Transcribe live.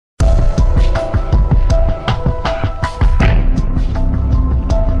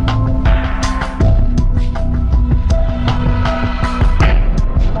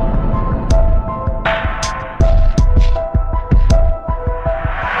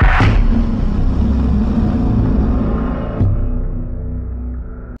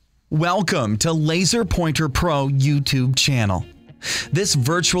Welcome to Laser Pointer Pro YouTube channel. This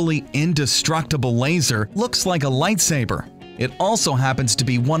virtually indestructible laser looks like a lightsaber. It also happens to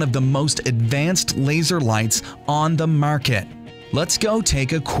be one of the most advanced laser lights on the market. Let's go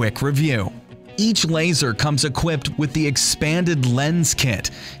take a quick review. Each laser comes equipped with the expanded lens kit,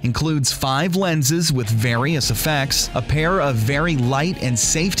 includes 5 lenses with various effects, a pair of very light and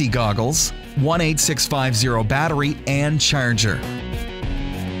safety goggles, 18650 battery, and charger.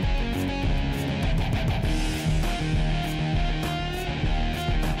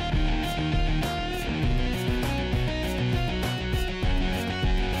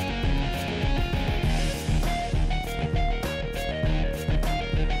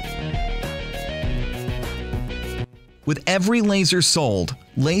 With every laser sold,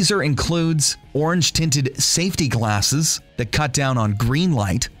 laser includes orange-tinted safety glasses that cut down on green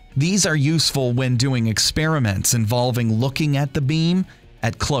light. These are useful when doing experiments involving looking at the beam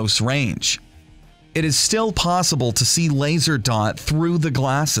at close range. It is still possible to see laser dot through the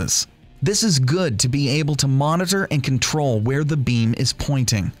glasses. This is good to be able to monitor and control where the beam is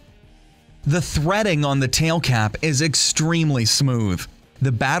pointing. The threading on the tail cap is extremely smooth.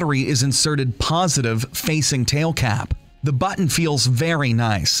 The battery is inserted positive facing tail cap. The button feels very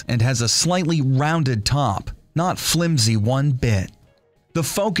nice and has a slightly rounded top, not flimsy one bit. The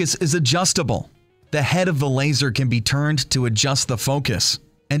focus is adjustable. The head of the laser can be turned to adjust the focus.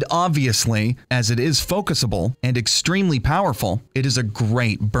 And obviously, as it is focusable and extremely powerful, it is a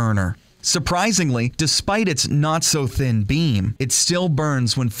great burner. Surprisingly, despite its not-so-thin beam, it still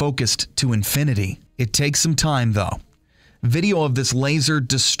burns when focused to infinity. It takes some time though. Video of this laser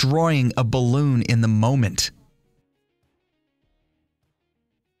destroying a balloon in the moment.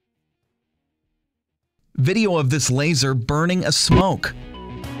 Video of this laser burning a smoke.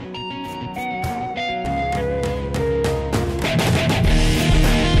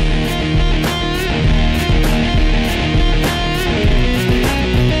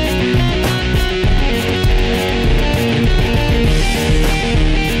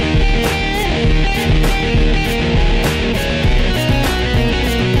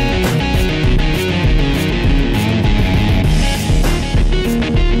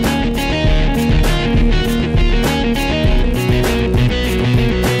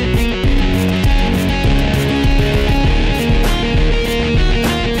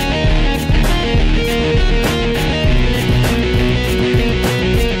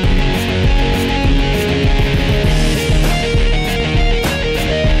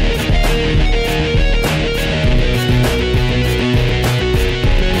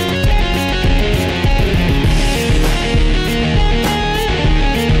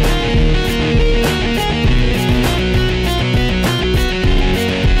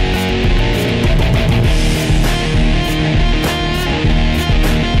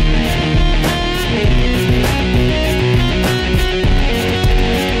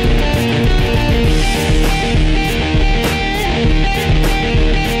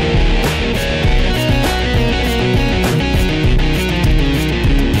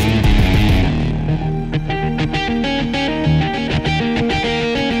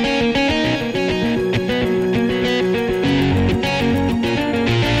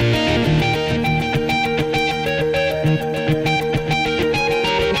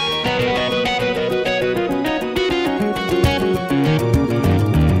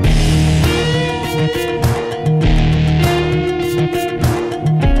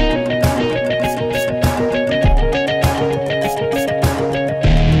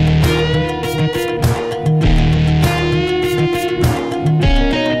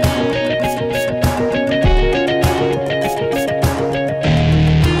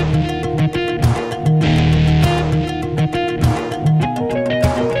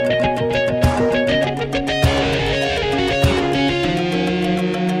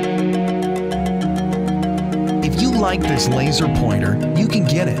 Like this laser pointer, you can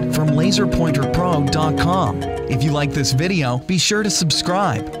get it from laserpointerpro.com. If you like this video, be sure to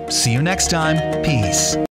subscribe. See you next time. Peace.